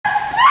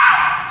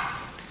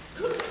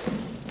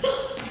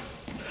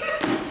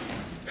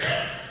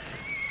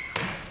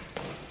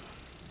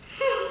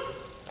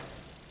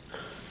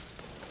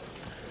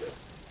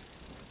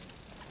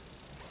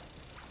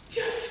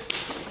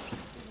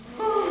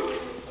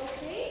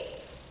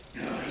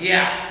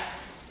Yeah,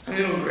 I'm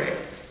doing great.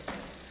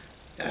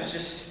 That was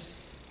just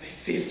my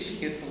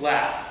 15th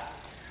lap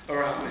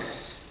around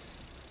this.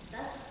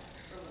 That's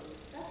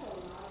a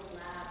lot of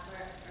laps.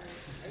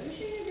 Are you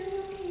sure you're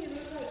doing okay?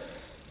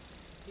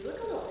 You look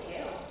a little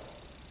pale.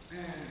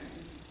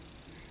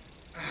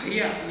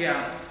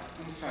 Yeah,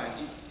 I'm fine.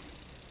 Do you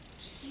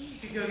think you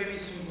could go get me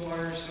some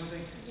water or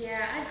something?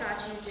 Yeah, I got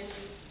you. Just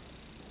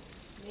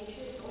make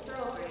sure you don't throw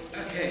up or anything.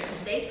 Okay.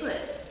 Stay put.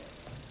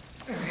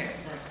 Okay,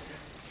 right.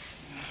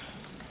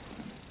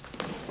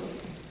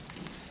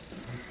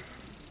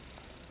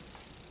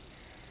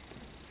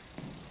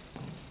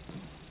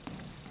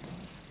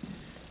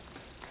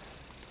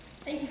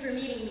 Thank you for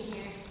meeting me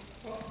here.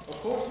 Oh,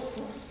 of course.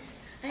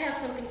 I have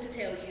something to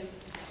tell you.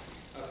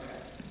 Okay.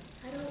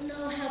 I don't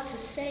know how to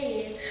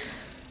say it.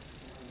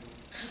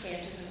 Okay,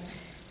 I'm just gonna.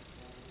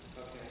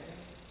 Okay.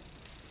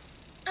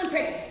 I'm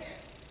pregnant.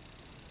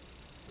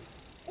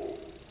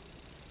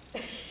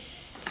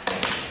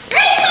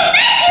 Hey, come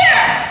back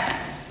here!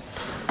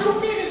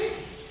 Stupid.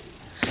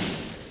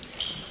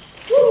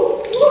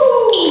 Woo!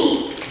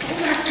 Oh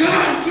my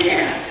God!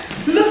 Yeah!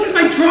 Look at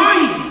my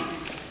drawing.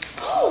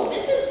 Oh,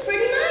 this is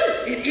pretty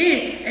nice. It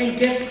is. And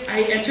guess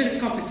I entered this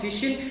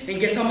competition, and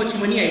guess how much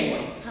money I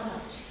won? How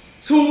much?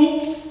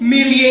 $2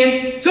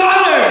 million. 2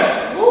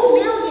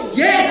 million.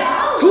 Yes,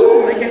 dollars. 2.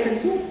 I guess in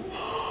 2.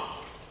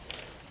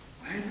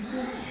 I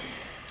know.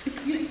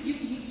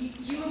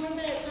 You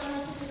remember that time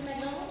I took you to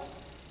McDonald's?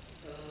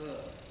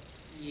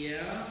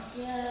 Yeah.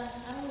 Yeah,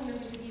 I don't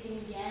remember you giving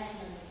me gas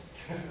money.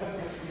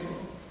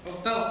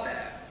 About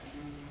that.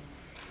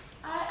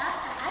 I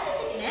can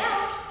take it now.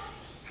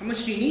 How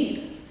much do you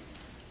need?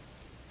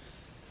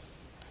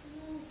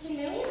 10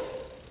 million?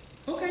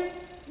 Okay.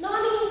 No, I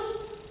mean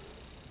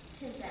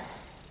 10,000.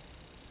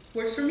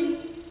 Works for me.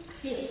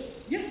 Deal.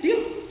 Yeah, deal.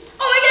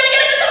 Oh my God!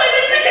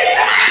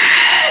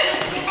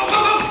 Go.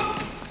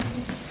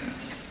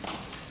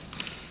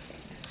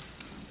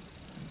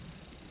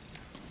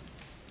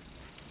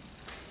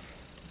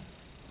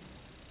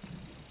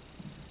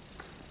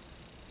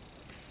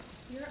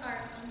 You are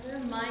under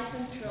my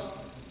control.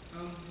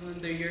 I'm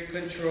under your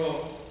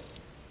control.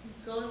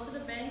 Go to the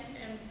bank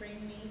and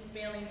bring me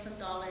billions of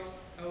dollars.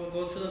 I will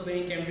go to the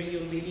bank and bring you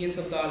millions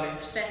of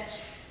dollars. Fetch.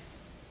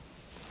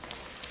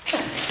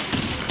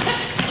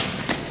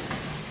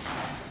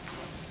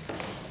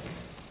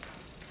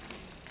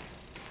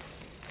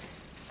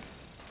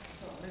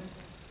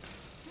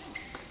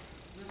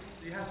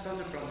 You have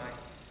something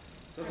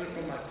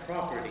from my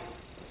property.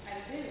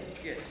 I do.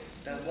 Yes,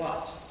 that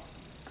watch.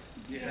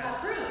 You have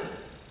proof.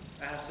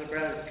 I have Sir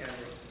Bradley's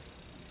cameras.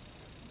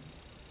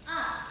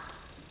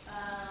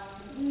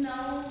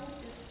 No,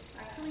 it's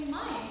actually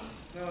mine.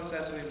 No, it's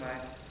actually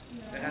mine.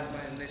 No. It has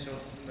my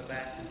initials in the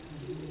back.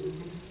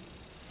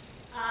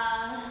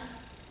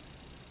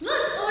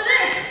 Look over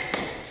there.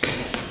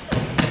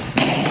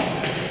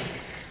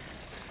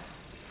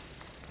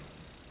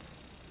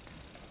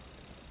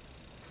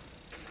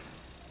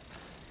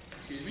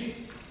 Excuse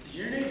me? Is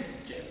your name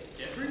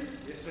Jeffrey?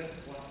 Yes, sir.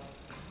 What?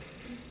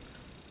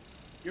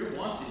 You're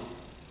wanted.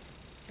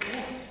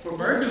 For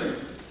burglary.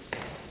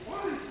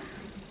 What?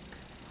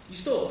 You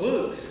stole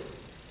books.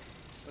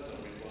 I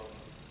don't read well.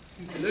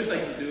 It looks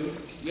like you do.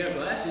 You have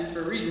glasses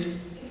for a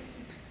reason.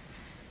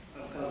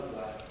 I'm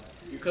colorblind.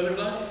 You're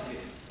colorblind?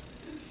 Yes.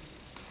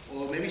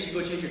 Well, maybe you should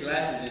go change your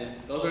glasses then.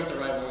 Those aren't the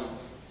right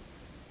ones.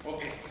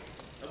 Okay.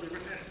 I'll be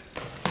right there.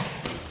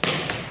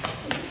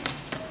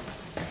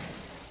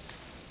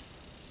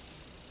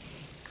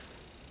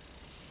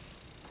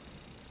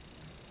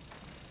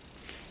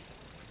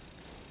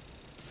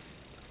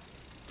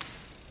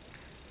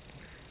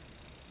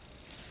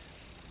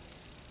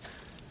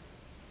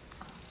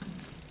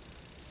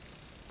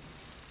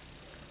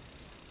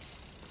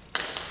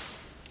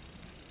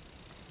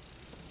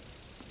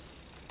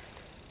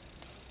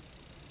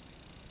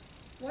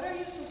 What are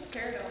you so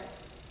scared of?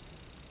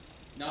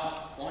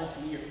 Not wanting to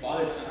meet your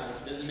father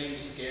tonight doesn't make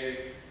me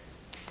scared.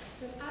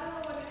 But I don't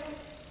know what it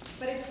is.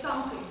 But it's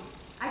something.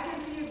 I can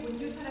see it when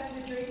you've had a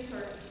few drinks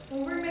or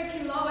when we're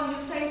making love and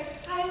you say,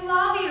 I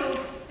love you.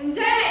 And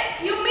damn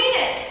it, you mean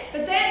it.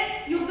 But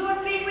then you'll do a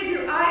thing with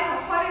your eyes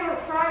and find your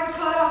fry and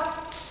cut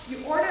off.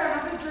 You order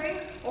another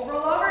drink or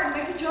roll over and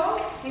make a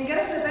joke and get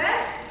off the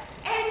bed.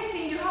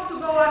 Anything you have to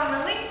go out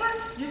on a link for,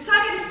 you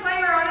tag a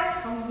disclaimer on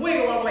it and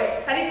wiggle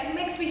away. And it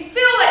makes me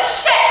feel like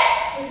shit!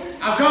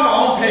 I've got my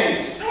own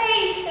page.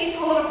 Pace is a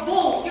lot of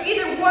bull. You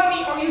either want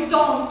me or you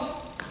don't.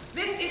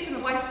 This isn't a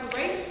wise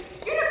race.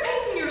 You're not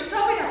pacing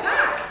yourself in a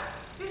pack.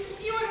 This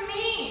is you and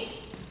me.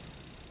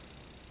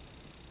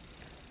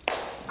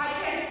 I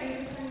can't do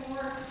this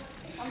anymore.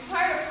 I'm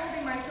tired of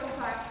holding myself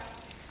back.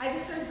 I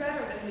deserve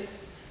better than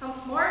this. I'm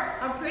smart,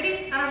 I'm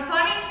pretty, and I'm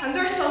funny, and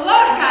there's a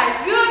lot of guys,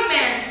 good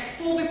men,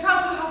 who will be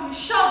proud to have me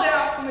shout that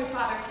out to my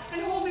father,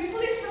 and who will be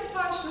pleased as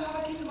punch to have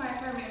a key to my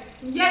apartment.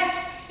 And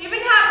yes,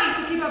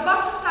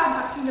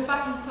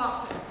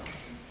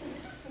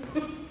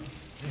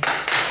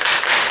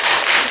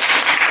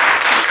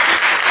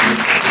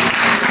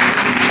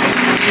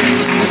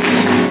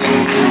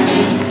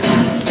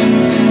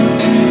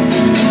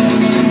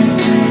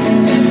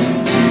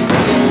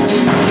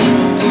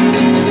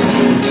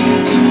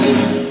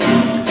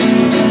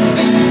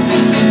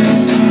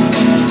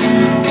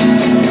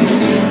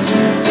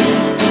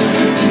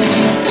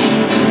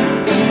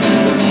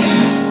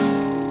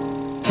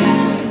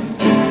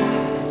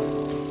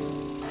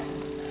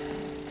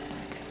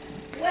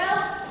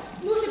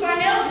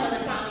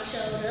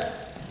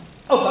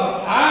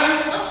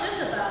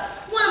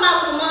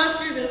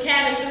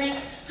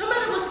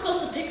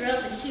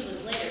 because she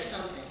was late or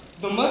something.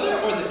 The mother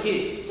or the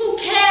kid? Who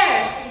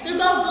cares? They're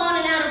both gone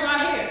and out of our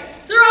hair.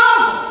 They're all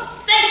gone.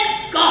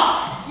 Thank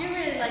God. You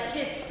really like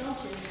kids, don't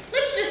you?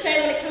 Let's just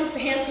say when it comes to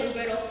Hansel and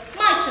Gretel,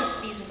 my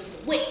sympathies are with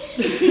the witch.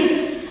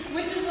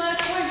 Which is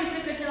what according you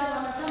took a job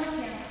on the summer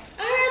camp.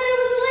 I heard there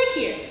was a lake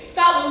here.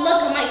 Thought with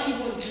luck I might see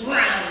one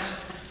drown.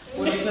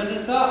 What a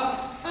pleasant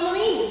thought. I'm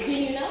Elise,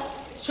 didn't you know?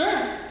 Sure,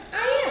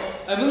 I am.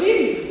 I believe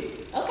you.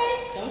 Okay,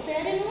 don't say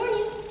I didn't warn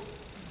you.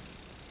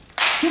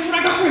 Guess what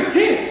I got for a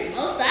tip?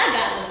 Most I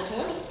got was a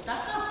 20.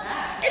 That's not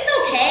bad. It's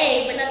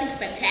okay, but nothing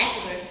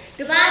spectacular.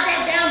 Divide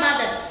that down by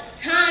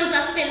the times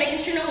I spent making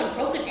sure no one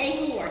broke an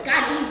ankle or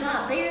got eaten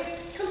by a bear.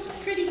 Comes to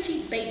pretty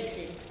cheap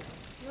babysitting.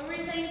 What were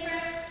you saying,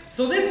 Fred?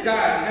 So this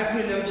guy has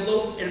me an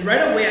envelope, and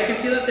right away I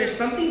can feel that there's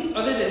something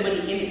other than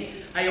money in it.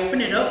 I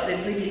open it up, and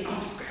it's maybe an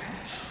ounce of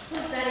grass.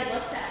 Who's daddy?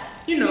 What's that?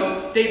 You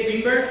know, Dave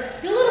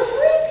Greenberg, The little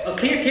freak. a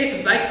clear case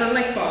of like son,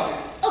 like father.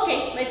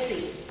 Okay, let's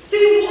see.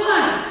 See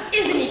what?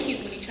 Isn't he cute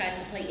when he tries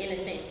to play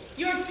innocent?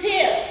 Your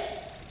tip.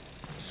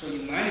 Show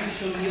you mine if you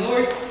show me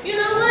yours. You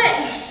know what?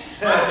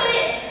 I'll bet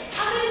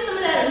it's some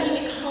of that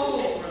anemic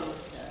homegrown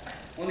stuff.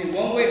 Only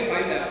one way to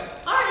find out.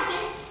 All right,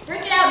 then.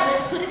 Break it out and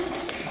let's put it to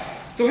the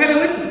test. So have it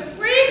with me.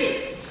 Where is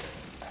it?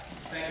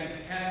 Back in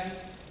the cabin,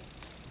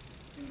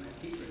 in my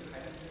secret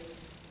hiding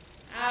place.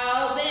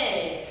 I'll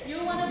bet.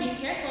 You want to be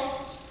careful.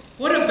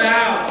 What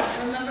about?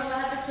 Remember what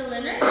happened to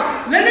Leonard?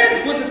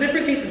 Leonard was a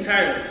different case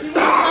entirely. He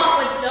was caught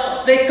with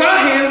dope. They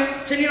caught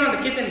him turning on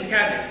the kids in his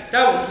cabin.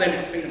 That was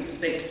Leonard's fatal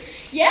mistake.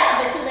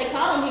 Yeah, but till they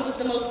caught him, he was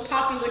the most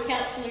popular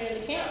counselor in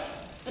the camp.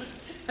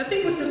 I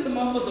think what tipped him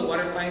off was a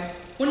water pipe.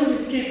 One of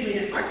his kids made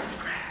an arts and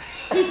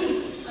crafts.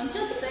 I'm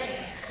just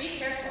saying, be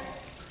careful.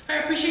 I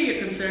appreciate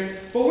your concern,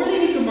 but we're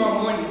leaving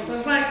tomorrow morning, so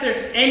it's not like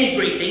there's any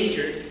great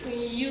danger.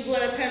 You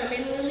gonna turn them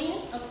in, Lillian?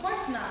 Of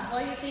course not.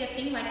 Why you say a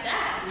thing like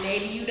that?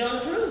 Maybe you don't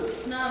approve.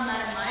 It's not a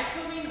matter of my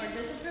approving or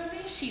disapproving.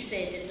 She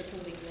said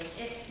disapprovingly.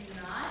 It's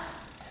not.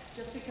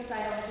 Just because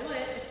I don't do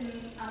it,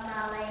 I'm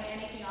not laying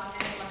anything on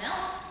anyone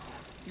else.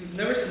 You've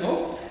never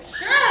smoked?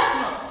 Sure I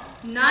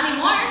smoke. Not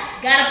anymore.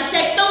 Gotta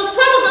protect those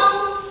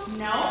chromosomes.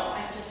 No,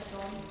 I just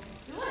don't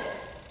do it.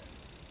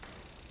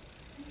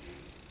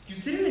 You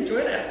didn't enjoy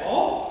it at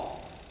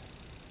all?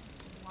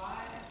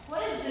 Why?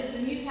 What is this, a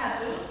new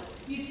taboo?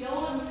 You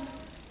don't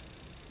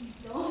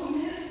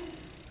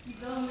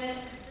admit,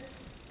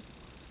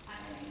 I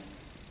mean,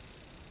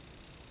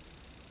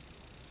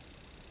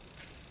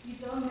 you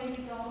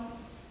maybe don't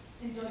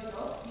enjoy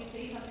dope. You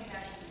say something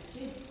that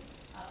should be too.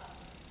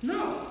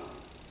 No.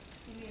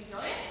 You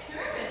enjoy it?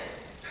 Terrific.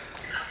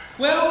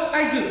 Well,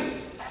 I do.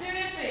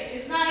 Terrific.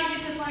 It's not easy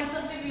to find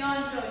something we all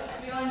enjoy.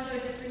 We all enjoy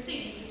different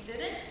things. You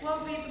did it?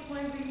 What would be the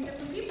point of being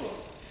different people?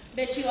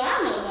 Bet you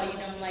I know why you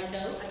don't like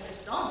dope. I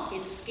just don't.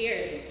 It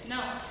scares you.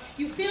 No.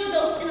 You feel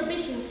those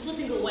inhibitions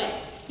slipping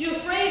away. You're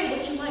afraid of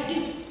what you might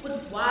do,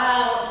 what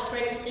wild,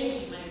 disgraceful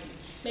things you might do.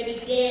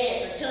 Maybe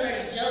dance or tell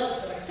dirty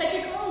jokes or take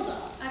your clothes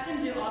off. I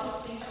can do all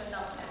those things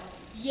without smoking.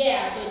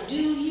 Yeah, but do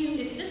you?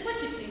 Is this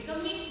what you think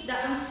of me?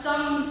 That I'm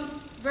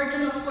some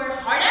virginal square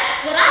hard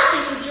ass? What I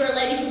think is you're a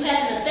lady who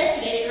hasn't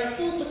investigated her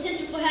full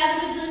potential for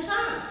having a good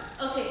time.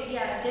 Okay,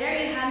 yeah,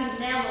 there you have me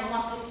nailed on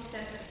 150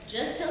 cents.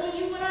 Just telling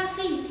you what I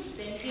see.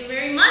 Thank you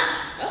very much.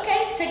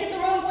 Okay, take it the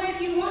wrong way if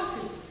you want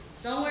to.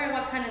 Don't worry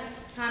what kind of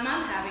time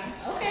I'm having.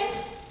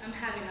 Okay, I'm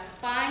having a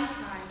fine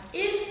time.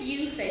 if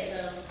you say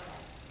so.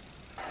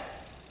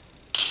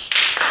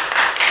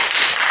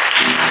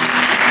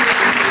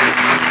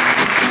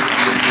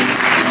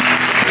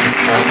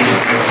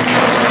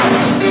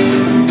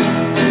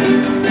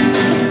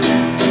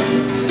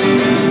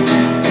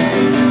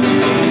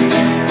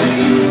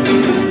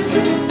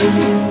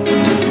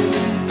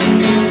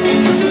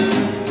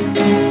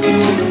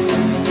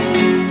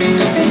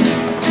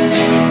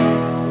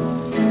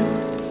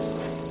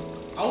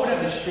 I would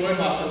have destroyed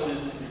myself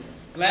this week.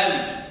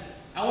 Gladly.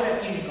 I would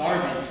have eaten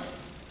garbage.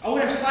 I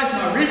would have sliced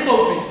my wrist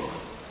open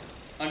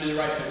under the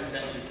right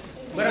circumstances.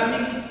 But I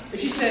mean,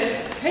 if she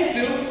said, hey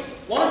Phil,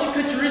 why don't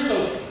you cut your wrist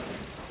open?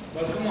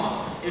 But come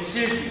on, if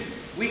seriously,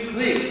 we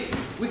clicked.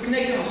 We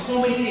connected on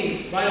so many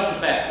things right off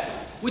the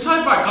bat. We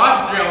talked about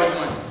God for 3 hours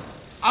once.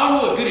 I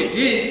don't know what good it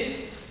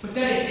did, but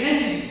that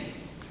intensity.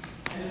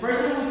 And the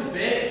first time I went to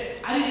bed,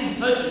 I didn't even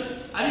touch it.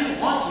 I didn't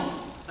want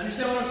to.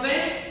 Understand what I'm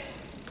saying?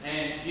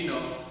 And, you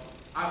know,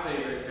 I play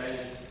it very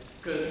casual.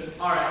 Because,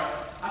 alright,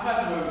 I've had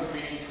some other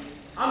experiences.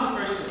 I'm the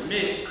first to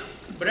admit it.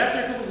 But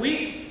after a couple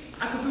weeks,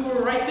 I could feel we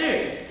were right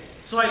there.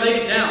 So I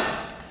laid it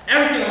down.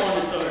 Everything I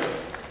wanted to tell her.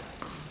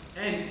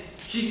 And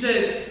she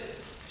says,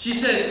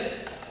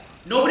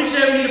 nobody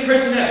should ever need a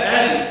person that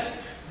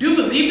badly. Do you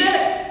believe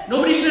that?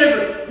 Nobody should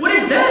ever. What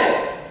is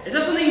that? Is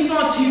that something you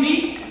saw on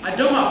TV? I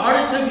done my heart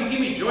until you give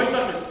me Joyce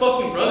Dr.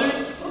 fucking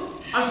Brothers?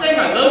 I'm saying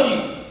I love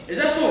you. Is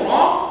that so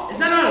wrong? Is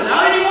that not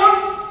allowed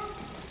anymore?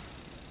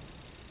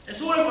 And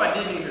so what if I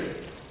did need her?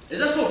 Is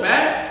that so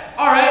bad?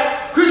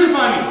 Alright,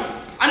 crucify me.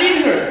 I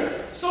need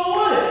her. So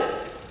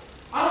what?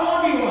 I don't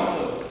want to be with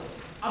myself.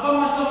 I by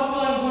myself, I feel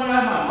like I'm going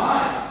out of my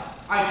mind.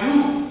 I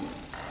do.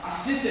 I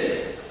sit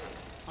there.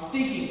 I'm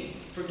thinking,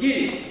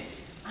 Forget it.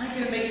 I ain't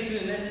gonna make it through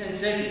the next 10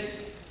 seconds,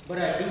 but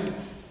I do.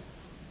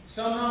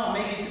 Somehow I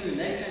make it through the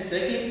next 10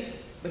 seconds,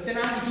 but then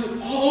I have to do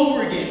it all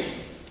over again.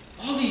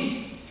 All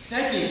these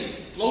seconds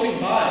floating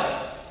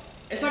by.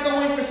 It's like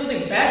I'm waiting for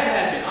something bad to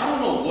happen. I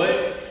don't know what.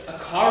 A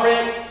car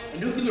wreck, a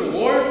nuclear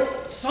war,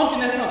 something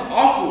that sounds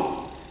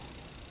awful.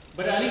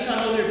 But at least I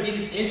know there'd be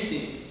this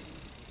instant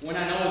when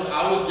I know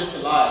I was just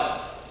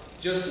alive,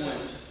 just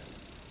once.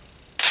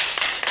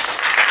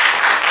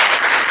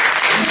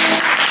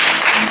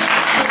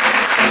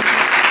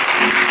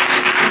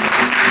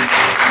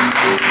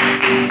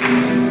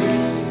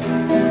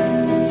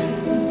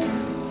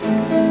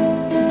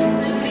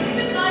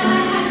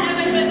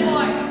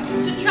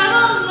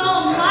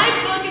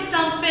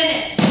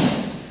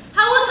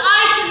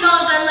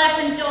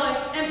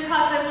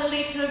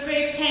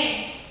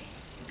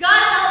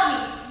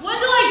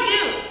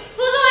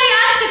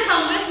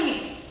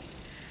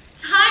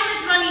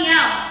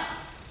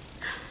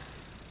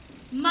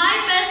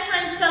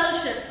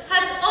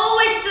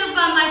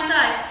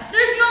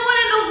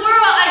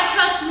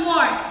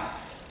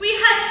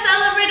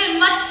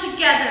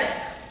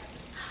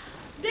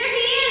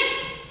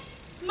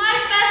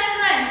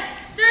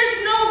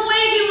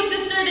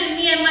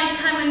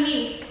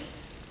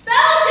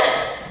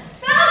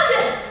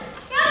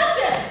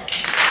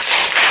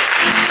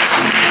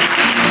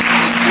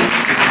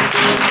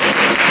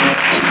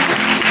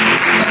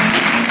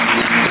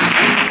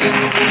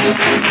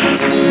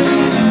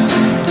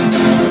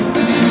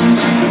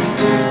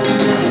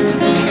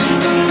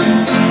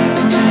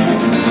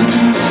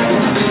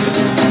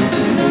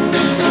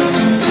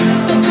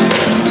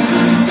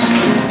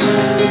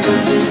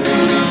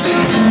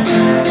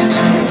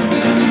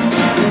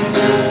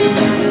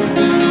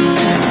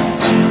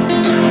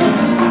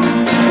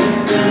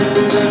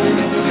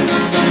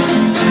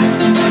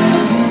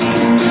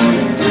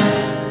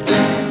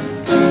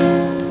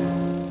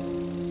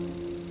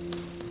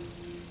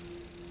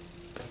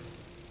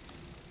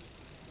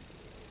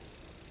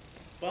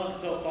 Bugs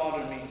don't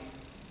bother me.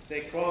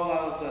 They crawl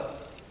out of the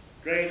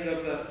drains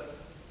of the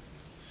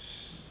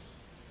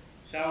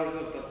showers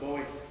of the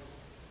boys.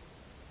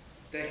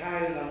 They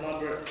hide in the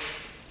lumber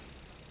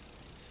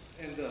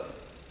in the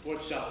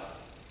wood shop.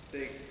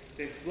 They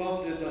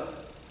float in the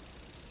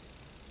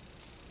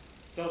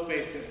soap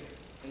basin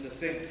in the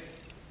sink.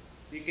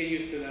 You get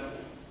used to them.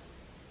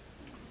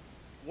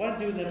 One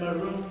dude in my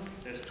room,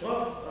 there's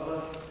 12 of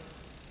us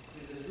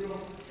in this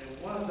room,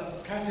 and one of them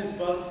catches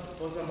bugs,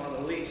 puts them on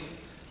a leash,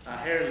 a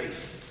hair leash.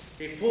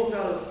 He pulls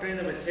out a strand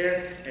of his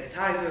hair and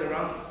ties it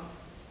around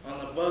on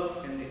the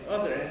bug in the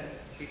other end.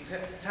 He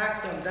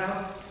tacked them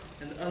down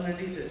and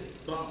underneath his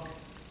bunk.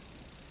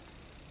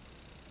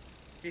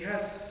 He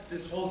has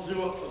this whole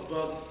zoo of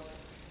bugs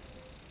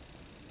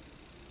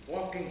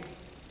walking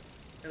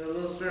in a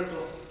little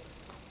circle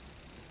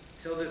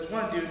till this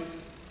one dude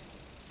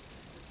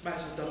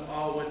smashes them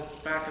all with the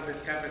back of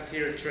his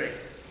cafeteria tray.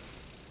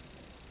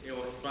 It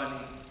was funny.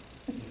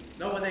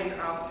 No one ate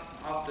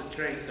off the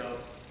trays though.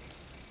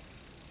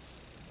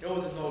 It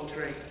was an old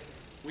tray.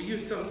 We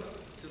used to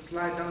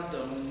slide down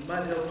the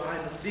mud hill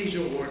behind the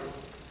seizure wards.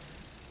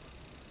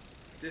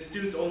 This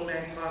dude's old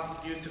man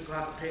clock used to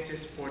clock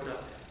pitches for the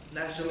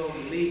National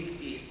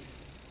League East.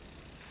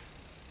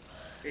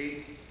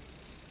 He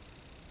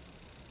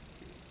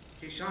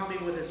shot me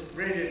with his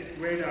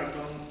radar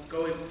gun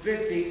going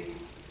 50,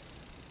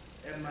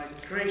 and my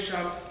tray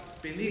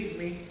shot beneath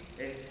me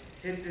and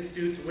hit this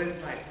dude's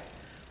windpipe.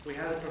 We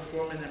had to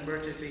perform an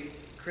emergency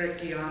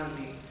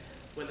tracheotomy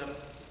with a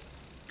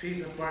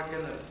piece of bark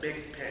and a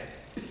big pen.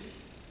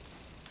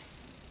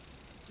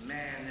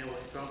 Man, it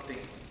was something.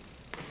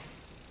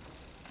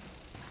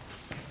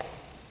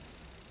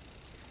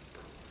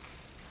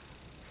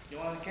 You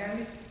want a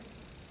candy?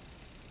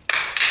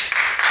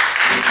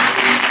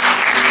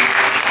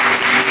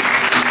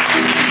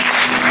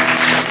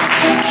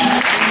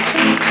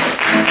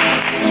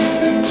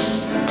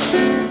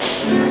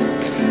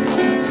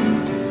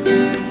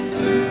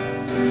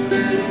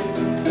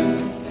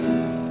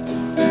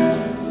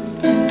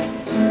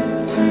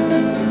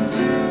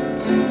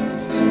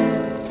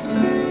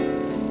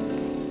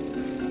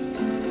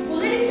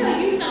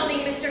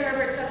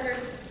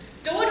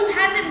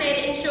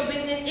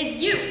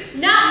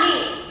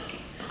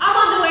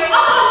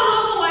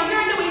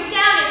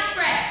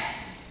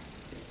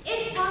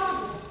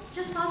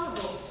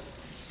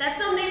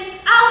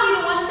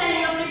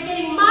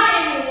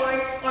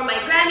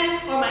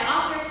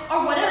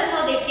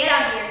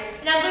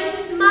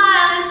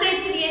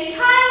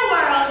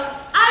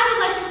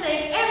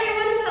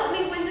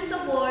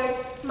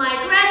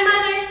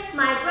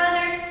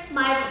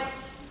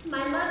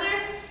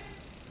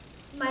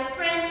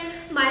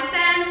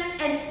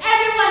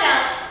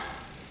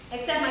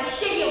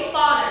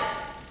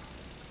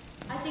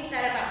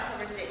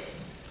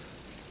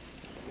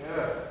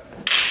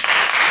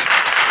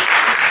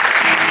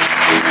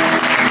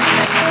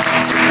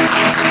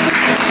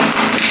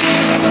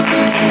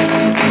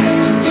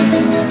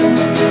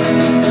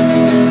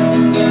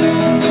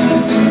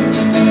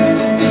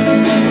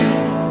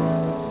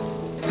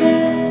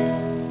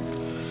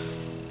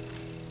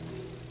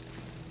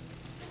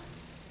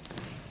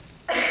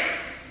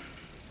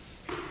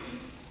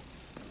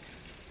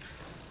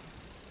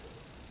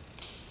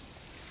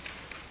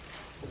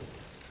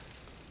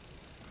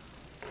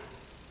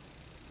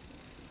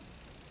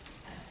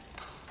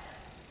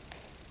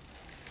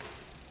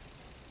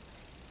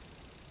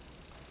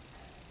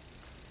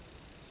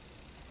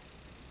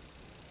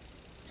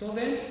 So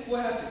then,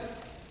 what happened?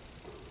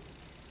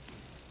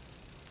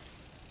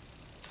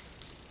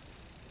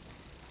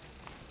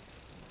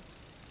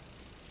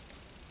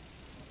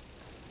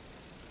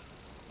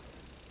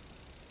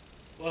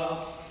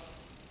 Well,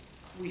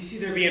 we see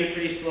they're being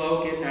pretty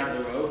slow getting out of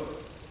the road.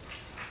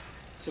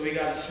 So we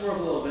got to swerve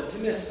a little bit to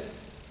miss them.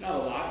 Not a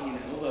lot, you know,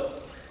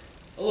 but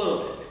a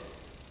little bit.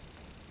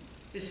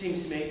 This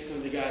seems to make some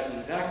of the guys in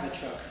the back of the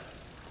truck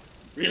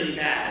really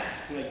mad.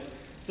 Like,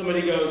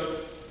 somebody goes,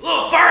 "A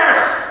little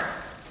first!"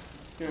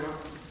 You know?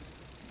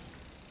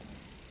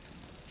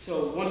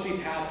 So once we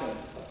pass them,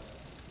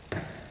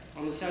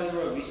 on the side of the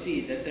road, we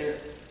see that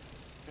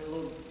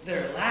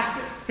they're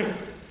laughing.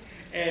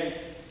 And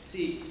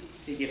see,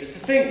 they give us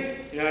the finger,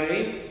 you know what I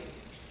mean?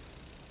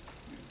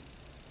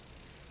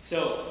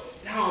 So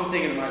now I'm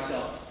thinking to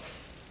myself,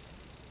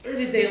 where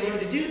did they learn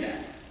to do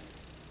that?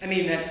 I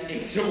mean, that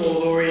ain't some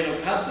old Oriental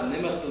custom.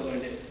 They must have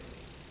learned it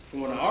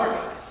from one of our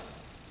guys.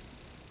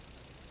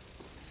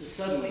 So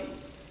suddenly,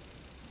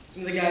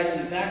 some of the guys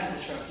in the back of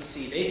the truck, you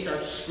see, they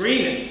start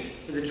screaming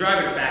for the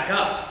driver to back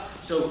up.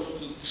 So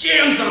he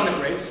jams on the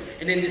brakes,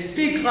 and in this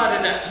big cloud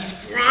of dust,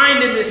 he's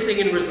grinding this thing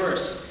in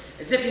reverse,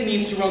 as if he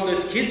means to run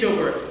those kids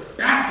over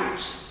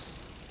backwards.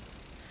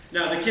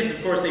 Now, the kids,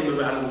 of course, they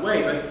move out of the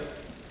way, but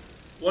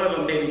one of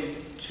them, maybe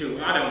two,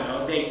 I don't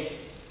know, they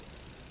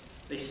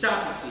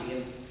stop, you see,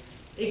 and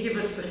they give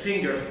us the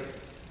finger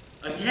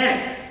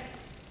again.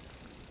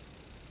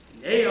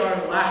 And they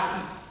are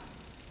laughing.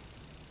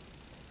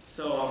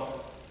 So,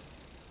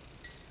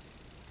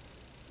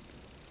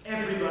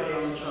 everybody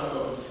on the truck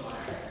opens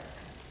fire.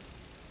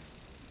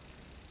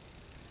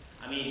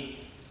 I mean,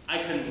 I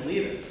couldn't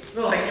believe it.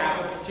 They're like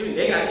half a platoon.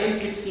 They got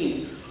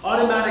M16s,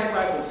 automatic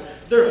rifles.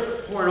 They're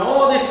pouring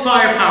all this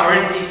firepower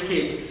into these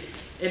kids.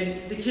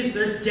 And the kids,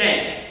 they're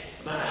dead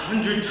about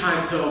 100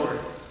 times over.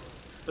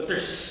 But they're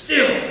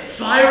still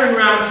firing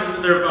rounds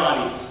into their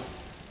bodies.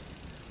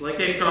 Like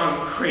they've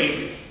gone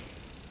crazy.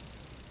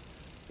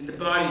 And the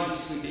bodies, you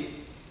see,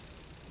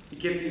 they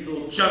give these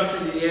little jumps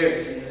into the air,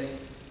 and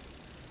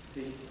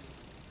they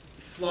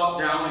flop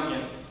down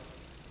again.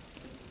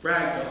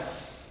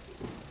 Ragdolls.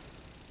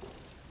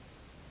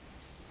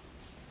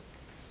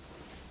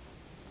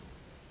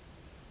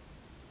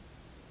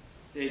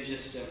 They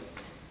just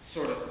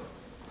sort of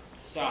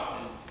stop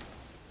and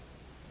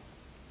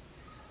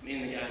me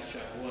and the guys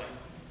drive away.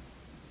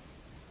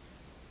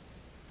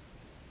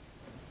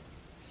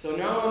 So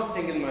now I'm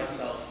thinking to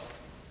myself,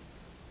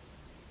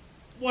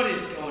 what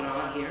is going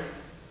on here?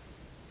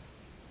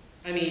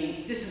 I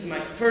mean, this is my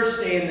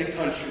first day in the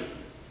country.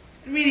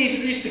 And we didn't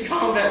even reach the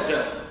combat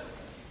zone.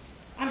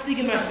 I'm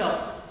thinking to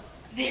myself,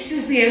 this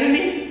is the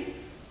enemy?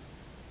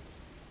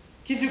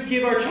 Kids who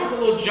give our truck a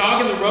little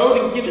jog in the road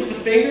and give us the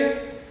finger?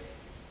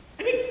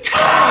 I mean,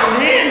 come on,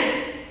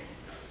 man!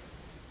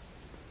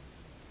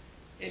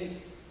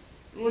 And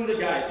one of the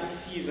guys, he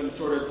sees I'm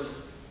sort of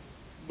just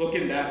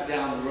looking back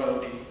down the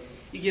road, and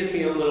he gives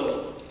me a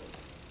little,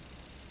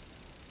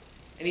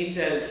 and he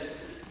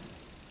says,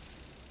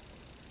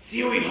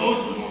 "See how we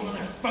hose them little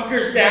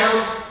motherfuckers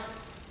down?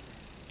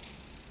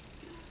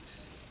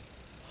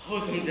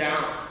 Hose them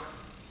down."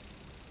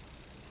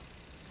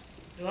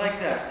 You like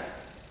that?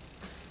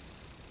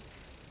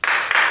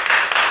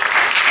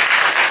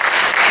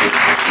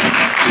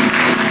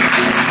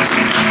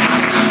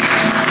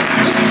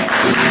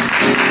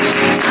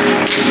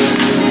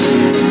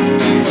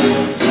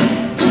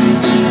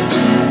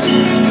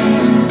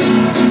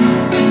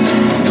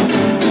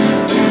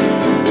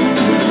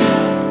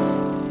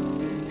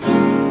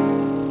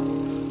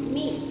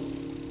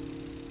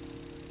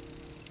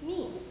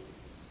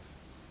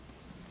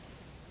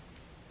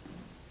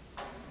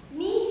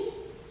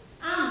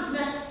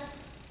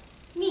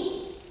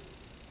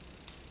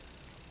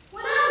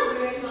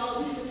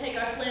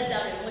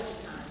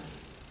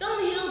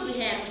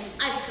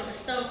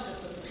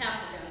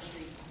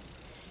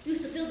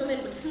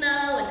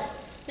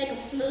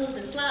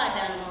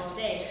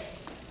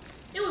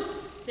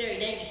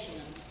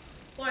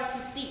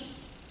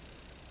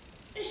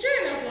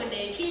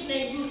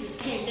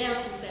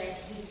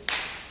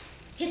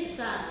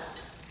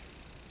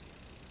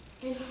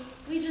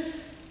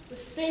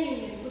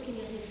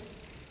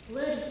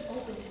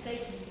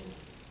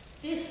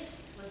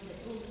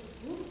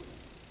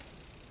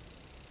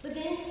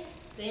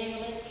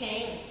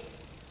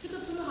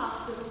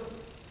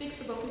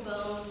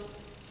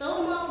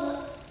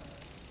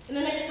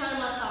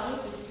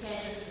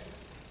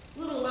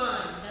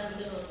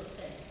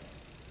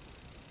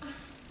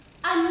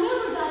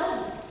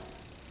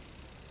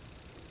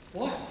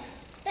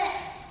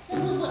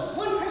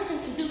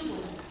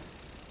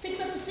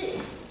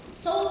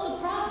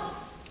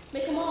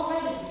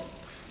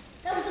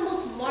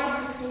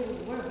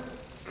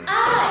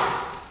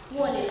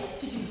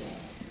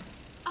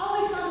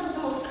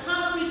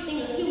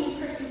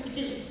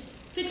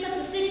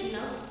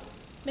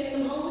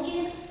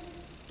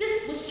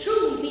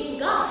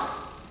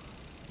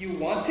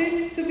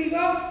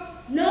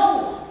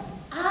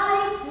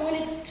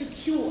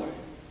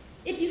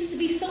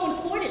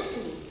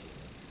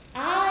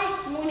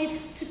 I wanted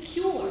to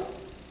cure.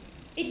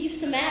 It used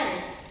to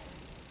matter.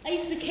 I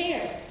used to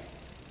care.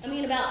 I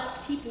mean,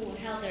 about people and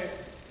how their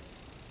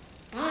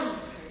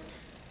bodies hurt.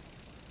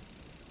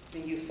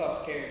 Think you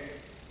stopped caring?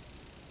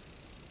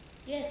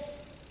 Yes,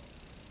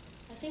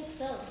 I think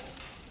so.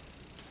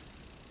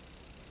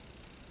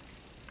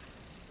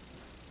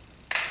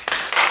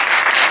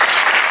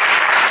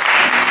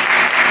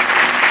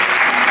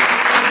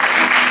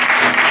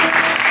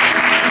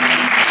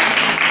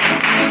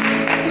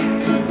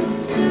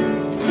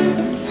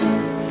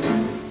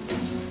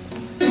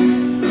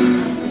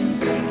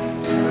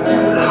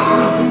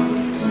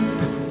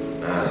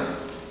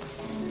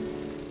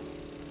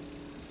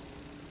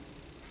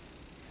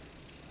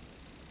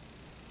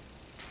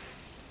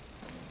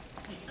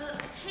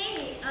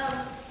 Hey,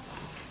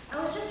 I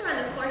was just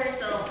around the corner,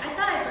 so I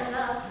thought I'd buzz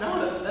up.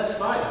 No, that's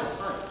fine. That's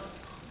fine.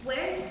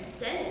 Where's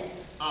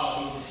Dennis?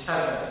 Oh, he just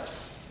has a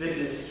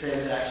business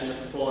transaction to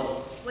perform.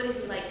 What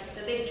is he, like,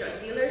 the big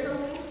drug dealer or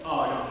something?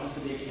 Oh no, he's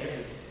the big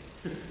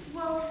everything.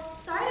 Well,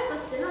 sorry to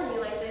bust in on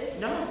you like this.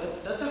 No,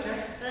 that's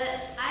okay.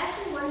 But I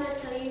actually wanted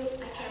to tell you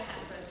I can't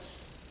have brunch.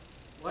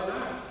 Why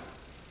not?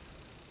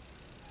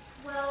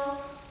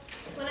 Well,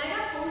 when I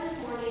got home this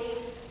morning,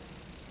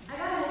 I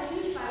got in a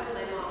huge fight with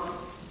my mom,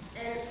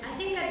 and I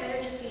think I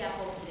better just be at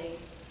home today.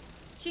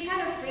 She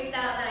kind of freaked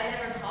out that I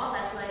never called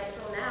last night,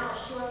 so now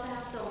she wants to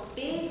have some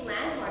big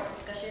landmark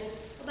discussion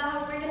about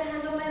how we're going to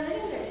handle my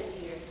living there this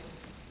year.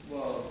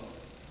 Well,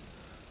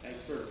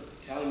 thanks for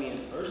telling me in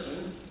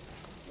person.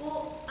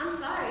 Well, I'm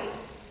sorry,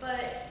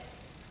 but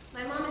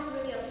my mom is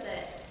really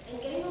upset,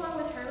 and getting along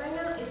with her right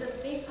now is a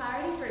big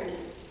priority for me.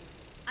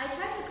 I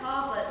tried to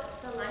call,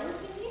 but the line was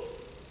busy.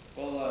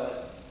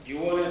 Well, do you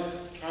want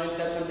to try and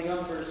set something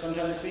up for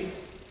sometime this week?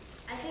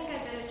 I think I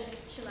better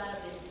just chill out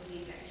a bit this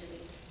week, actually.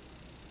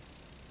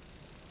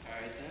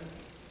 All right then.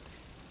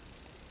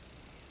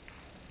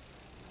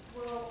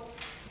 Well,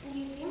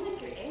 you seem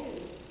like you're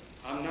angry.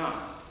 I'm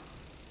not.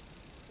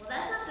 Well,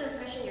 that's not the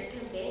impression you're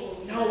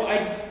conveying. No,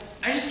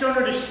 I just don't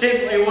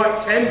understand why you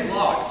walk 10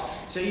 blocks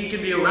so you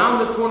can be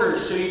around the corner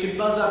so you can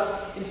buzz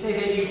up and say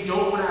that you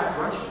don't want to have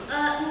brunch with me.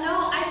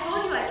 No, I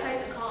told you I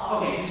tried to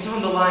call. Okay, he's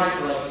on the line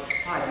for like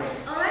 5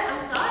 minutes. All right, I'm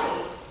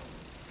sorry.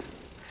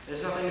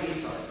 There's nothing to be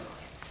sorry for.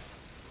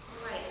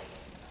 All right.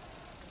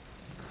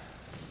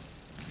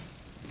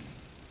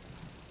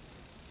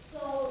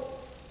 So,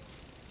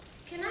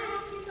 can I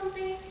ask you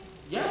something?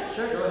 Yeah,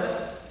 sure, go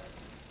ahead.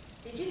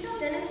 Did you tell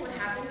Dennis what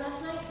happened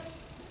last night?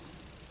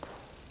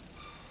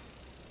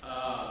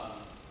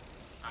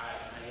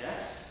 I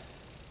guess.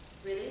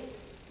 Really?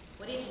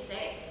 What did you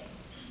say?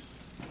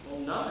 Well,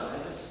 nothing.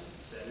 I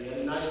just said we had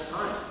a nice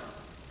time.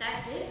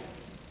 That's it?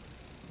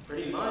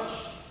 Pretty much.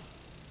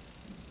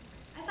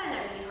 I find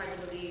that really hard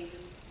to believe.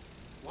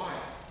 Why?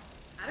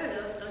 I don't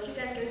know, don't you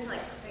guys get into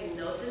like writing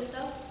notes and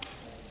stuff?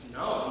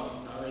 No,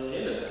 I'm not really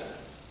into that.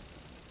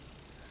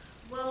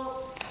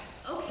 Well,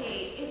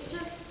 okay, it's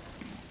just,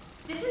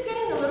 this is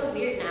getting a little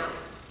weird now.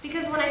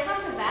 Because when I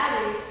talked to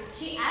Valerie,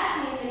 she asked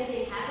me if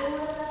anything happened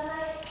with us last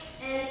night,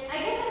 and I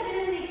guess I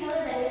didn't really tell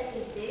her that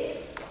anything did.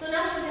 So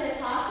now she's gonna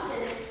talk to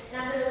Dennis,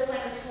 and I'm gonna look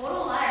like a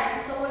total liar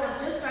to someone I'm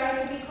just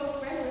starting to be close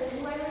friends with and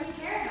who I really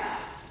care about.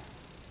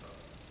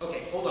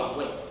 Okay, hold on,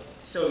 wait.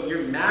 So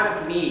you're mad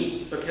at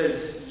me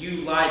because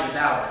you lied to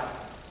Valerie?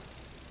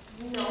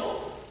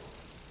 No.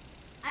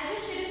 I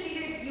just should have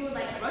figured you would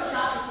like rush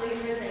off before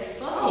you heard any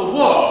book. Oh,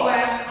 whoa!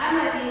 Whereas I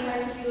might be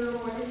inclined to be a little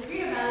more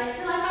discreet about it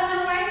till I found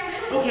out where I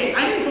stood with Okay, I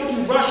didn't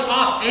fucking rush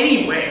off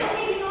anywhere.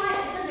 Okay, you know what?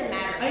 It doesn't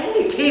matter. I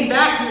only came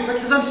back here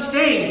because I'm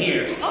staying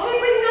here. Okay, but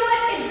you know what?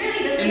 It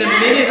really doesn't And the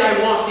matter. minute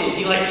I walked in,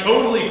 he like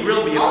totally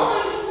grilled me.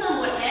 Also, you just tell him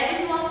whatever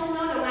he wants to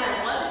know, no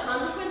matter what the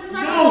consequences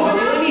are. No, but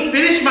let me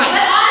finish But my.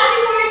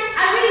 honestly, Warren,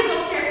 I really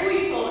don't care who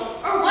you told him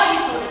or what you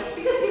told him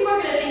because people are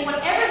gonna think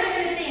whatever they're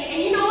gonna think, and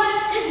you know what?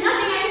 There's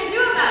nothing I can do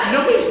about it.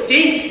 Nobody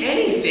thinks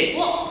anything.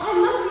 Well, I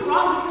must be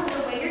wrong because of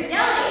the way you're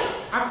yelling.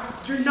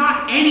 You're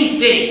not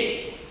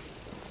anything.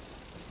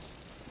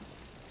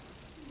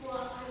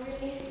 Well, I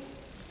really.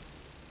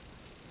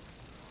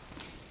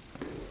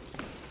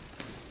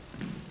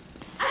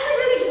 I should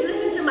really just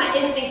listen to my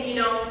instincts, you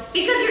know,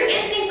 because your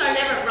instincts are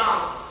never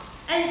wrong.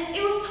 And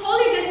it was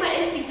totally against my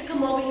instinct to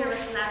come over here with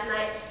you last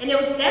night, and it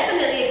was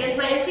definitely against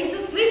my instinct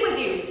to sleep with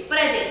you, but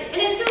I did, and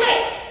it's too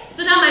late.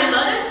 So now my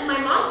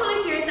mom's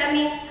totally furious at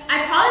me.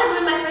 I probably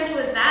ruined my friendship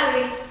with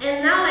Valerie,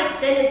 and now like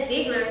Dennis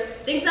Ziegler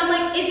thinks I'm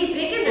like Izzy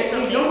Pickens or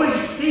something. Nobody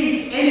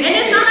thinks anything. And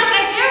it's not like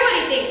I care what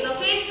he thinks,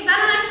 okay? Because I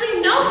don't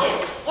actually know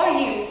him, or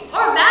you,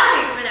 or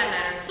Valerie for that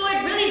matter. So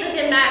it really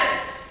doesn't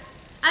matter.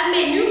 I've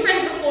made new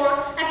friends before.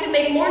 I can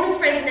make more new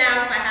friends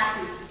now if I have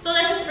to. So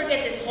let's just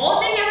forget this whole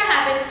thing ever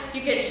happened.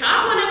 You can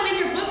chalk one up in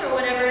your book or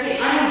whatever. I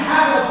don't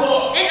have a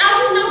book. And I'll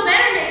just know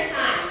better next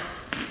time.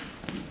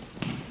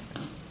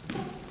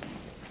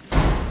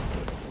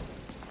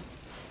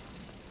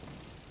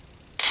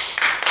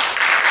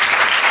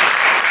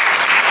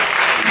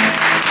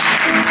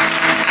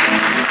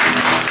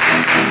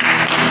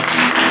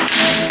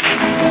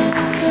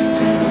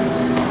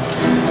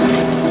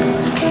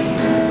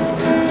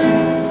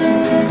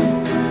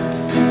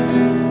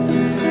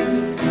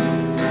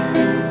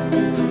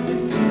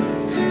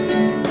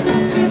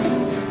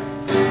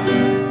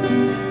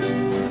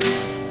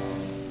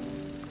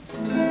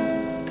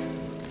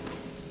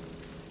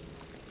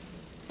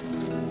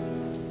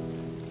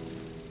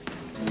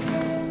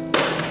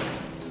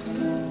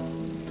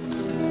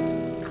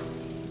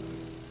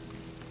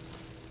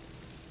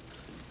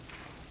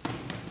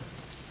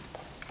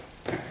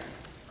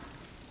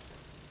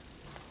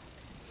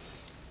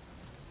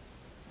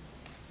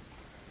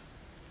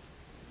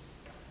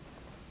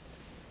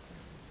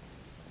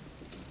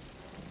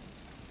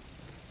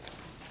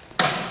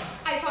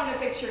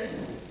 picture?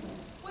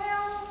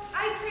 Well,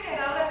 I printed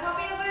out a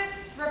copy of it.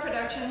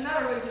 Reproduction,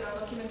 not original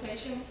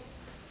documentation.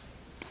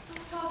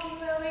 Stop talking,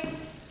 Lily.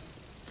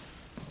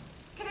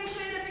 Can I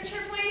show you the picture,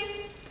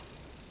 please?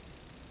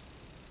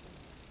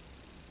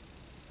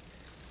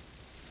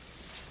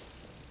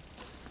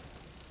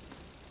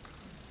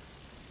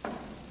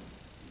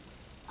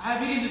 I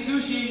have eaten the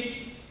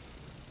sushi.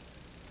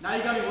 Now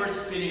you got me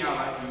worse spitting out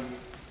like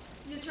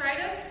you. You tried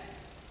it?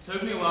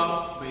 Took me a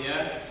while, but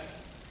yeah.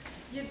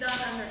 You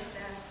don't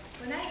understand.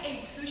 When I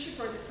ate sushi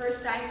for the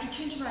first time, it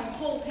changed my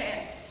whole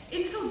head.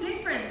 It's so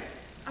different.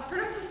 A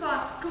product of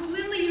a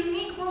completely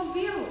unique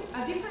worldview.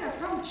 A different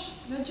approach.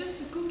 Not just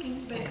to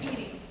cooking, but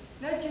eating.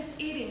 Not just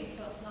eating,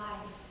 but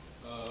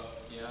life.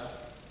 Yeah.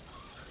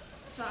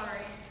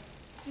 Sorry.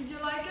 Did you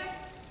like it?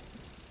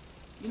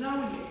 You know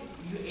when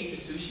you ate the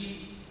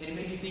sushi and it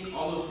made you think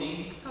all those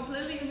things?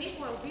 Completely unique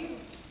worldview.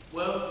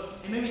 Well,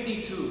 it made me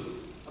think too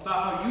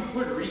about how you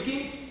Puerto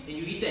Rican and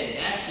you eat that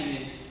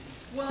nastiness.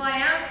 Well, I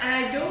am,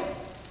 and I do.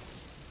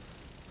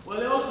 Well,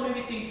 it also made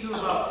me think too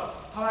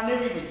about how I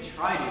never even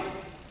tried it.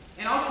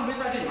 And I was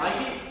convinced I didn't like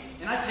it,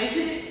 and I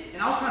tasted it,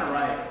 and I was kind of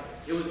right.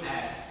 It was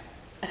ass.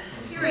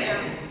 Here I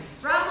am,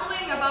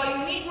 rambling about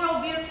unique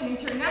worldviews and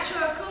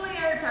international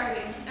culinary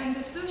paradigms, and the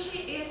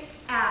sushi is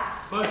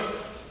ass. But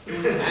it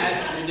was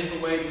ass in a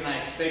different way than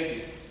I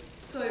expected.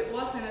 So it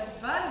wasn't as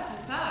bad as you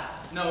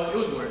thought. No, it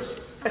was worse.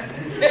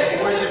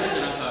 Worse different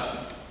than I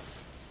thought.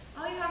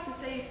 All you have to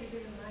say is you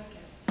didn't like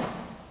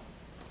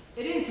it.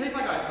 It didn't taste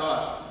like I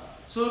thought,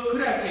 so it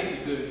could have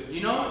tasted good,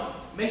 you know?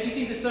 Makes you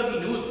think the stuff you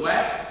knew was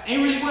whack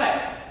ain't really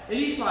whack. At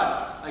least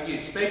like you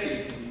expected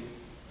it to be.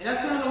 And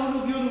that's kind of the whole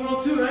new view of the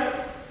world too,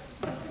 right?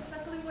 That's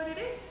exactly what it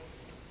is.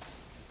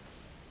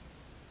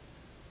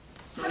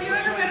 So Have you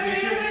wanna ever show me a had a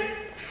picture? favorite?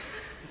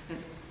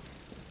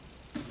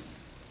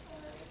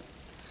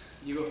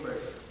 You go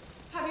first.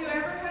 Have you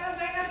ever heard of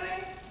Reina?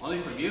 Only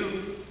from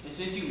you. And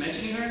since you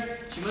mentioning her,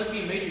 she must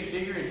be a major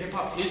figure in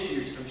hip-hop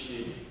history or some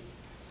shit.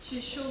 She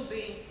should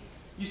be.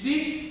 You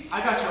see? I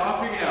got you all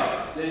figured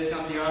out, Lady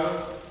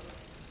Santiago.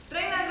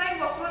 Reina Rey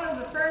was one of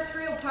the first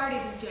real party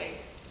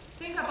DJs.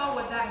 Think about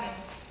what that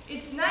means.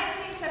 It's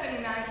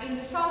 1979 in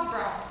the South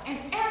Bronx, and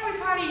every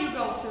party you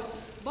go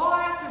to, boy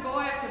after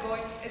boy after boy,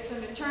 it's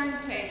on the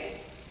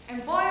turntables.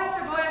 And boy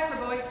after boy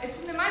after boy, it's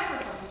on the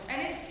microphones,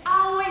 and it's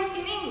always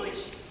in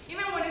English.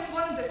 Even when it's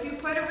one of the few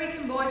Puerto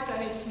Rican boys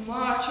and it's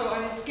macho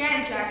and it's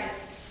gang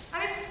jackets.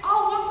 And it's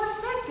all one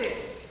perspective.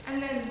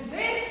 And then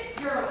this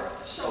girl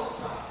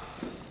shows up.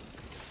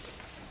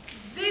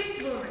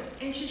 This woman,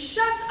 and she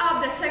shuts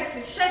up the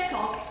sexist shit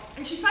talk,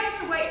 and she finds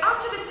her way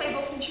up to the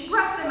tables and she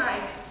grabs the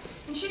mic.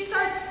 And she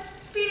starts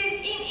speaking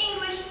in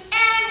English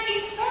and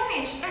in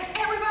Spanish, and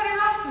everybody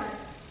loves her.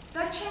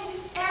 That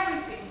changes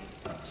everything.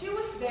 She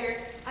was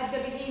there at the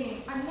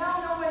beginning, and now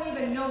no one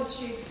even knows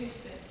she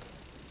existed.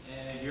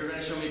 And you're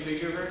gonna show me a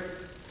picture of her?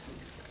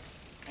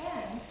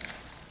 And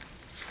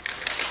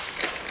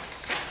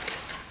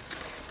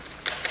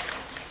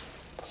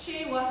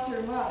she was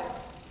her mother.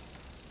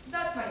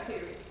 That's my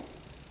theory.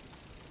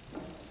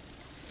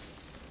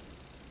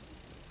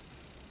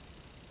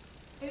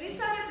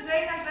 Elizabeth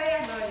Reina Rey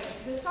Arroyo,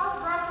 the South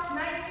Bronx,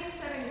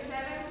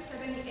 1977,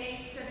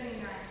 78,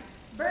 79.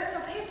 Birth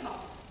of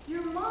hip-hop.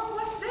 Your mom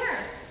was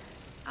there.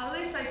 At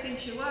least I think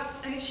she was.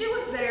 And if she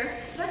was there,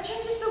 that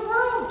changes the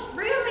world.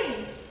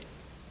 Really.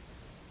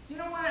 You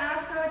don't want to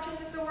ask how it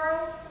changes the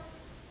world?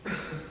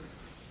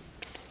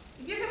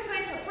 If you could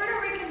place a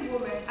Puerto Rican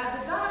woman at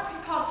the dawn of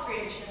hip-hop's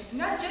creation,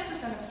 not just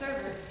as an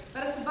observer,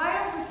 but as a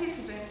vital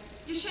participant,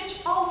 you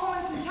change all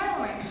women's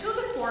entitlement to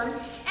the form,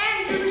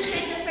 and you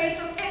reshape the face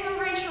of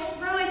interracial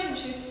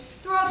relationships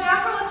throughout the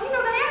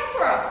Afro-Latino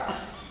diaspora.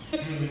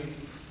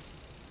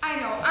 I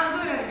know, I'm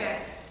doing it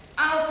again.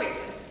 I'll fix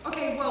it.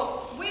 Okay,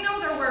 well, we know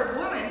there were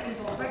women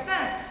involved back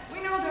then.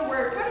 We know there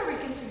were Puerto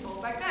Ricans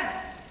involved back then.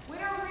 We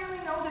don't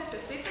really know the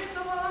specifics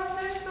of a lot of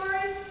their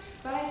stories,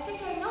 but I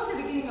think I know the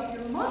beginning of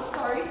your mom's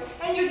story,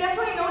 and you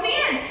definitely know the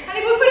end. And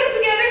if we put them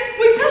together,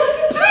 we tell its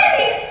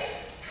entirety.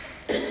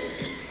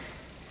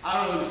 I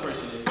don't know who this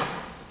person is.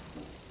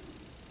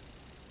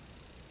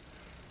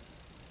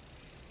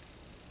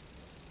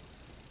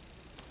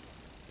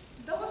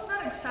 That was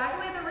not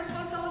exactly the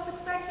response I was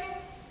expecting.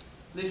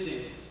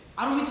 Listen,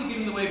 I don't mean to get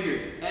in the way of your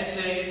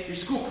essay, your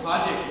school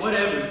project,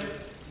 whatever,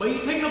 but you're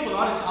taking up a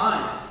lot of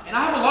time, and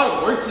I have a lot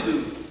of work to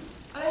do.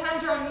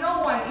 Alejandro,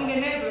 no one in the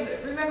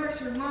neighborhood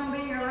remembers your mom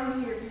being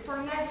around here before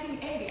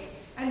 1980,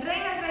 and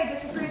Reina Rey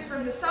disappears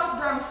from the South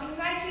Bronx in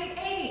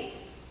 1980.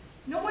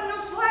 No one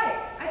knows why.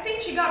 I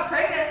think she got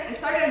pregnant and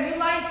started a new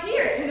life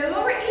here in the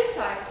Lower East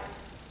Side.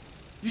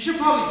 You should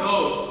probably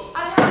go.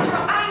 Alejandro,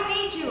 I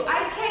need you.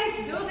 I can't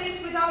do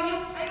this without you.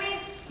 I mean,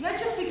 not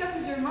just because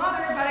it's your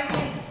mother, but I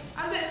mean,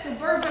 I'm the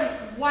suburban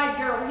white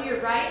girl here,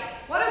 right?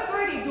 What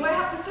authority do I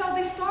have to tell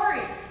this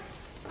story?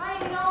 I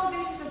know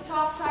this is a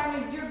tough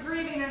time and you're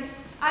grieving, and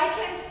I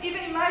can't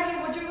even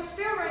imagine what you must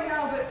feel right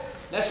now, but...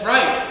 That's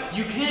right,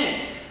 you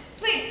can.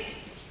 Please,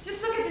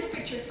 just look at this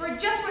picture for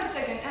just 1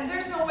 second, and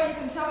there's no way you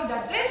can tell me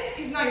that this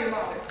is not your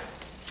mother.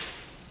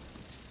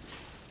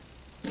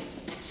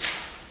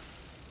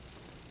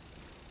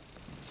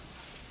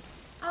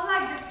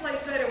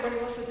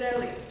 was a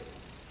deli.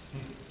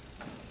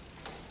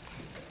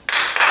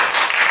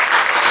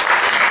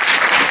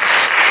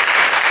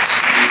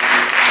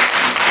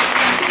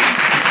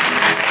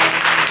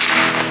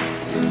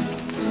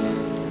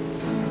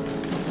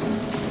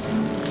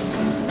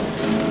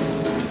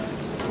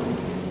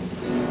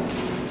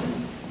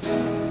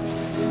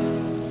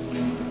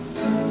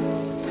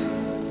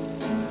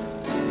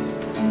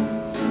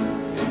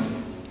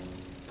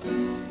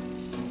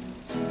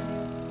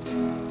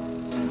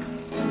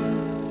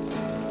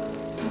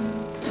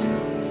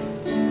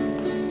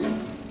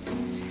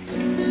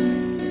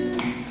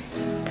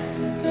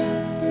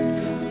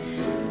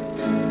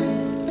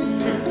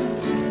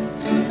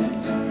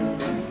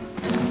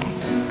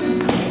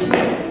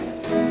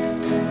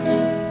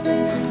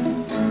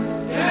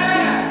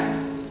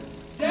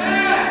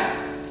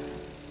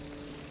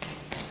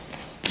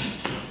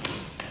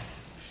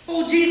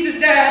 Oh, Jesus,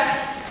 Dad!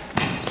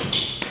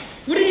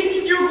 What did you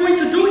think you were going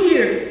to do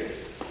here?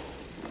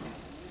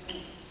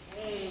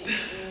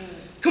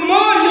 Come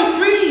on, you'll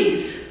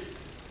freeze!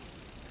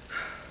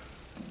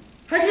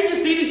 I can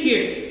just leave it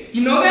here.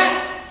 You know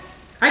that?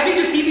 I can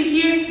just leave it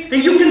here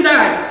and you can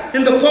die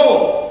in the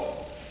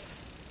cold.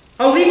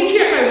 I'll leave it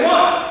here if I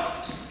want.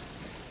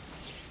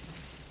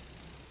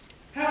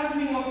 Half of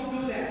me wants to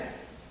do that.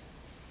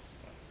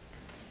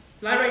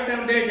 Lie right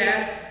down there,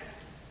 Dad.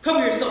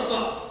 Cover yourself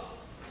up.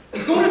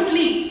 Go to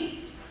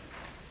sleep.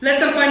 Let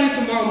them find you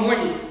tomorrow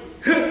morning.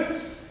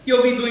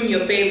 You'll be doing me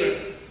a favor.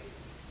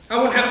 I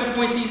won't have to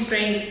point to you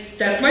saying,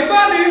 that's my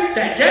father,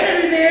 that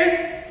janitor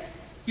there.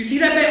 You see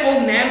that big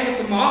old man with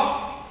the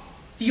mop?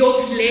 The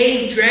old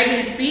slave dragging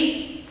his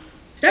feet?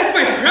 That's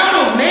my proud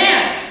old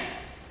man.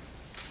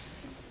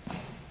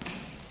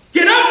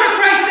 Get up, for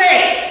Christ's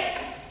sakes!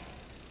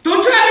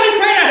 Don't you have any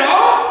pride at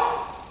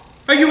all?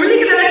 Are you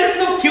really gonna let the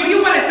snow kill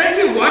you while I stand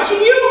here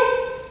watching you?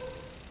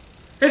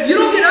 If you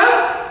don't get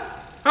up,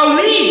 I'll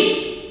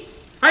leave!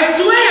 I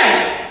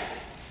swear!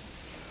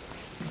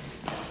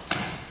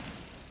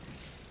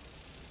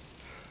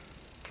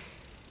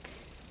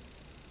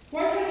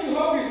 Why can't you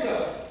help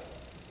yourself?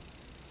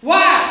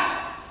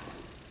 Why?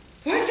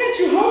 Why can't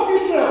you help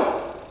yourself?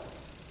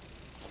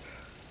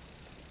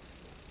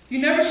 You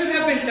never should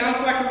have been down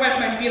so I could wipe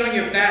my feet on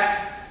your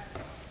back.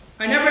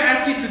 I never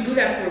asked you to do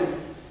that for me.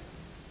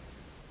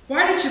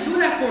 Why did you do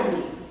that for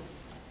me?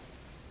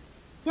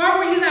 Why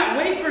were you that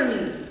way for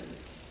me?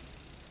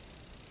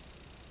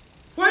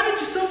 Why did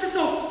you suffer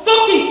so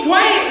fucking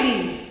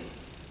quietly?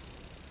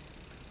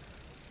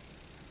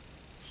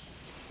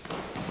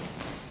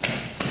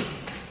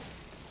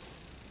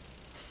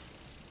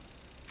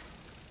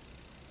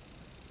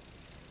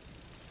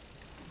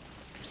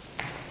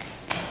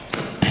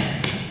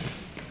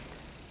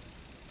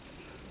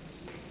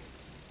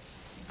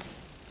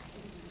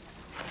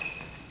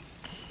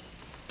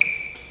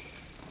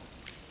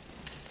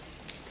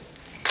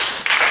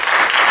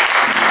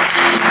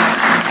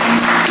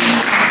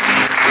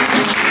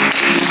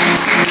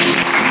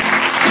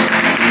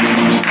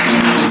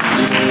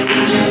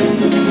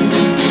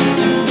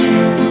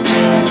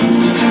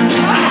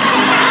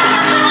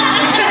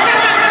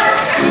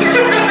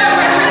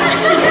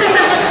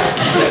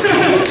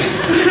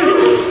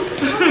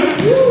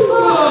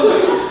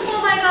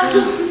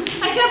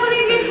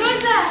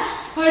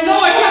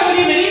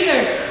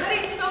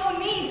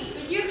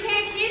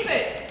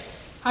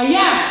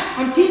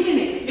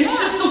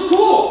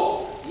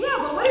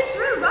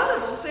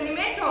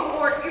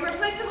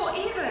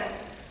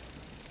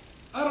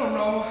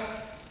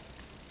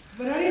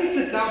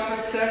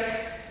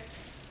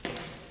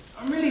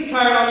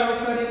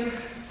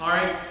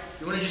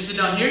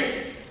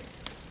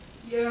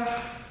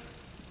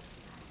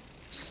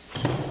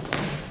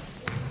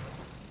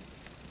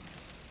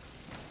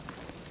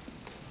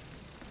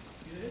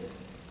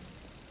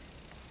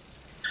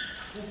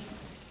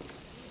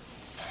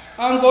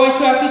 I'm going to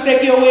have to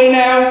take you away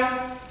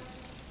now.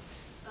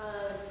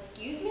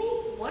 Excuse me?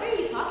 What are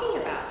you talking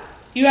about?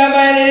 You have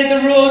violated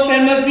the rules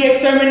and must be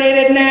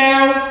exterminated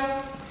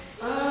now.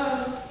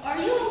 Are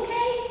you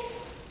okay?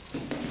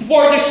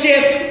 Board the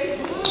ship.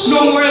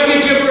 No more of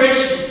your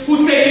gibberish. Who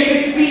said you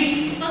could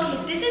speak?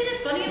 Okay, this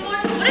isn't funny anymore.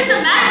 What is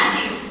the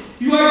matter with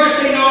you? You are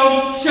just a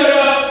gnome. Shut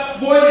up.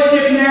 Board the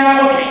ship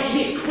now. Okay, you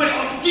need to quit.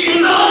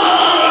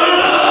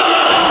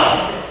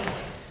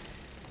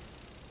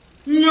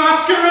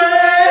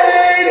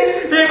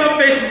 Masquerade! Make my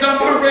faces on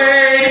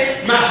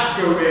parade.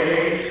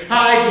 Masquerade.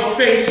 Hide your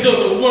face so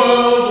the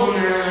world will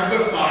never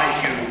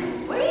find you.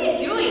 What are you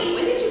doing?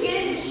 When did you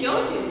get into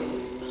show tunes?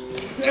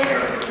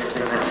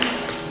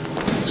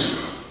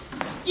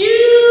 You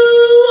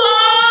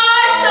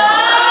are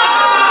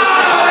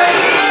sorry.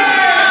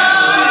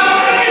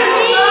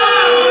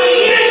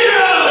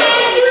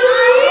 Can't you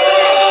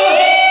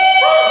see?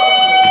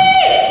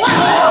 What?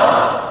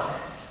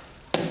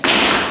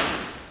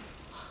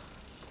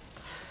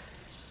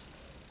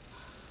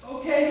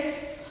 Okay.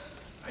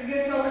 I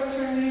guess I'll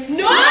return it.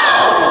 No!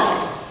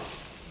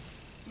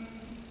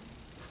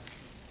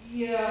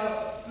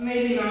 Yeah,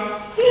 maybe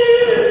not.